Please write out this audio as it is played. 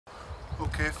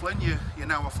Okay, Flynn, you're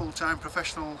now a full-time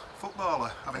professional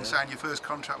footballer, having signed your first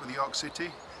contract with York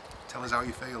City. Tell us how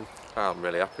you feel. I'm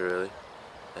really happy, really.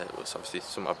 It was obviously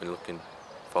something I've been looking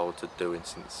forward to doing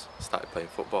since I started playing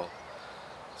football.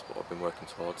 That's what I've been working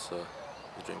towards, so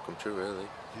the dream come true, really.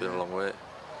 It's been a long wait.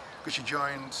 Because you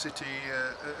joined City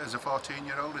as a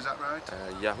 14-year-old, is that right?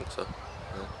 Yeah, I think so.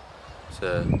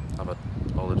 I've had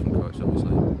all the different coaches,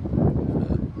 obviously.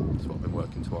 It's what I've been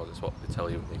working towards. It's what they tell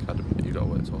you in the academy that you've got to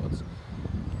work towards.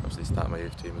 Obviously, starting my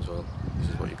youth team as well. This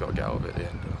is what you've got to get out of it at the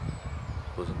end.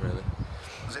 It wasn't really.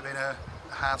 Has it been a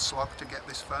hard slog to get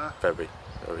this far? Very,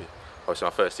 very. Obviously,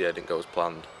 my first year didn't go as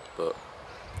planned, but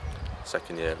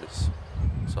second year it's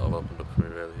sort of opened up for me,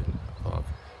 really. And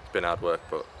it's been hard work,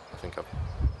 but I think I've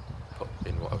put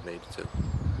in what I've needed to.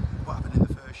 What happened in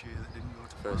the first year that didn't go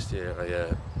to plan? First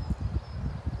year,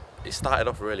 it started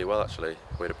off really well, actually.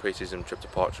 We had a pre-season trip to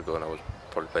Portugal, and I was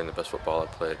probably playing the best football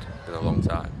I'd played in a long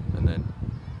time. And then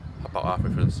about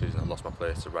halfway through the season, I lost my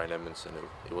place to Ryan Edmondson, who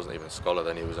he wasn't even a scholar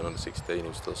then. He was an under-16. He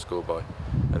was still a schoolboy.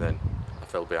 And then I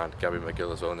fell behind Gary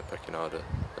McGill as well in the pecking order,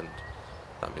 and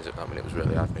that means it was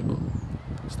really hard for me.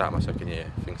 But starting my second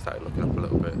year, things started looking up a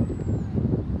little bit.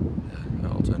 Yeah,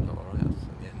 it all turned out alright in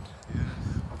the end. Yeah,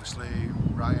 obviously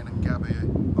Ryan and Gabby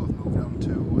both moved on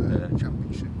to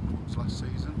Championship clubs last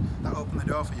season. That opened the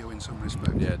door for you in some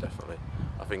respect. Yeah, definitely.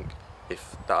 I think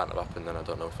if that hadn't happened, then I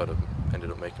don't know if I'd have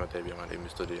ended up making my debut. I might even be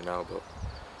studying now, but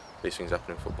these things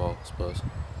happen in football, I suppose.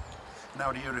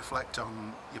 Now, do you reflect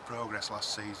on your progress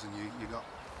last season? You got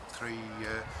 3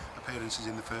 appearances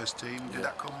in the first team. Did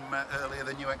that come earlier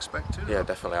than you expected? Yeah,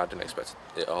 definitely. I didn't expect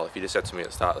it at all. If you'd have said to me at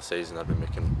the start of the season I'd be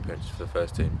making appearances for the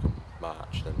first team come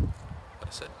March, then I'd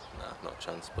have said, nah, not a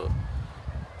chance. But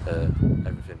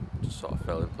everything just sort of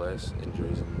fell in place.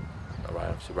 Injuries and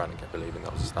obviously Ryan kept believing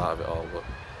that was the start of it all. But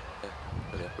yeah,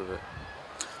 really happy with it.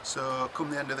 So,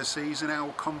 come the end of the season, how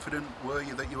confident were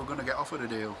you that you were going to get offered a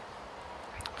deal?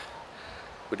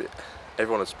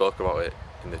 Everyone had spoke about it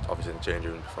obviously in the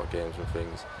changing room before games and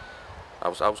things. I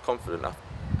was confident. I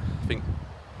think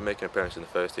making an appearance in the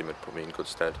first team had put me in good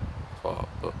stead. I thought,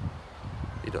 but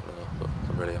you don't know. But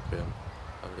I'm really happy.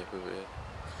 I'm really happy with it.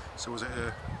 So was it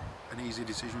an easy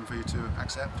decision for you to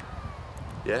accept?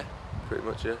 Yeah, pretty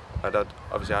much. Yeah. I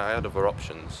had other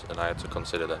options and I had to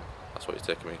consider them. That's what it's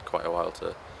taken me quite a while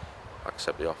to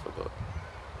accept the offer. But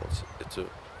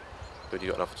when you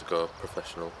got an offer to go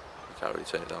professional, you can't really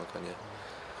turn it down, can you?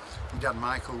 Your dad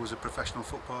Michael was a professional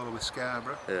footballer with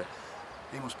Scarborough. Yeah.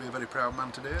 He must be a very proud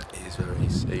man today. He is he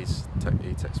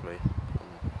texted me on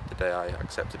the day I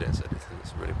accepted it and said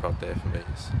it's a really proud day for me.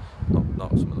 It's not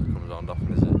something that comes around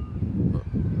often, is it? But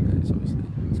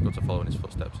yeah, it's good to follow in his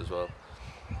footsteps as well.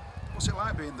 What's it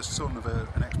like being the son of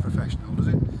an ex-professional?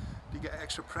 Do you get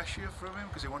extra pressure from him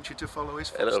because he wants you to follow his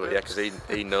footsteps? A little bit, yeah, because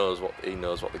he knows what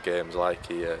the game's like.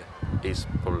 He's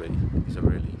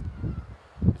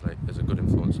a good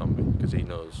influence on me because he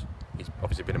knows. He's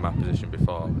obviously been in my position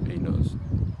before. He knows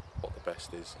what the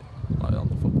best is, like on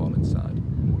the footballing side.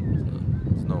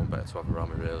 So there's no one better to have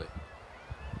around me, really.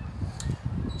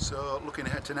 So looking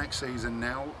ahead to next season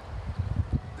now,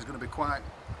 there's going to be quite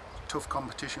tough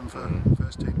competition for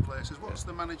first team places. What's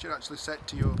the manager actually said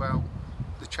to you about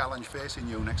the challenge facing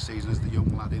you next season as the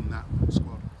young lad in that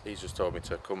squad? He's just told me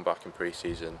to come back in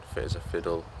pre-season, fit as a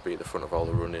fiddle, be at the front of all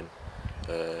the running,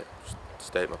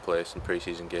 stay at my place in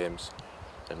pre-season games,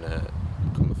 and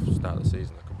come the start of the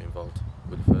season I could be involved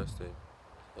with the first team.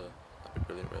 So that'd be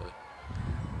brilliant, really.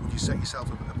 Would you set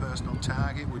yourself a personal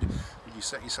target? Would you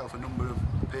set yourself a number of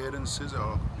appearances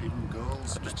or even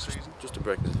goals next season? Just to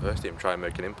break into the first team, try and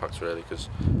make an impact, really, because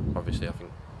obviously I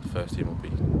think the first team will be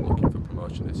looking for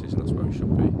promotion this season. That's where we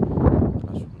should be.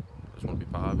 I just want to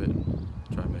be part of it and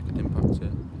try and make an impact. Yeah.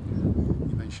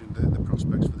 You mentioned the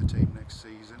prospects for the team next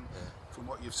season. From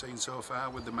what you've seen so far,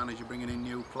 with the manager bringing in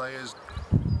new players,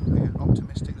 are you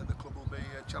optimistic that the club will be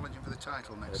challenging for the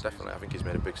title next season? Definitely. I think he's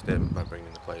made a big statement by bringing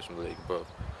in the players from the league above,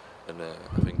 and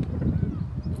I think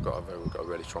we've got a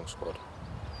really strong squad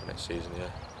for next season. Yeah,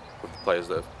 with the players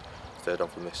that have stayed on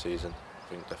from this season, I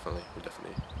think we'll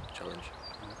definitely challenge.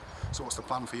 So what's the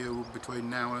plan for you between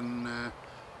now and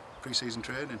pre-season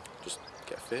training? Just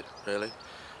get fit, really.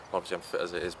 Obviously I'm fit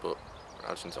as it is, but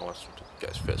I just want to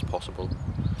get as fit as possible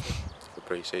for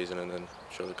pre-season and then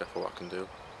show the gaffer what I can do.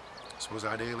 I suppose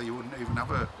ideally you wouldn't even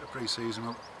have a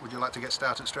pre-season. Would you like to get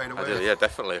started straight away? Ideally, yeah,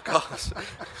 definitely, of course.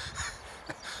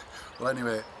 Well,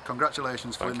 anyway,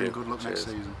 congratulations, Flynn, and good luck next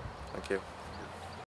season. Thank you.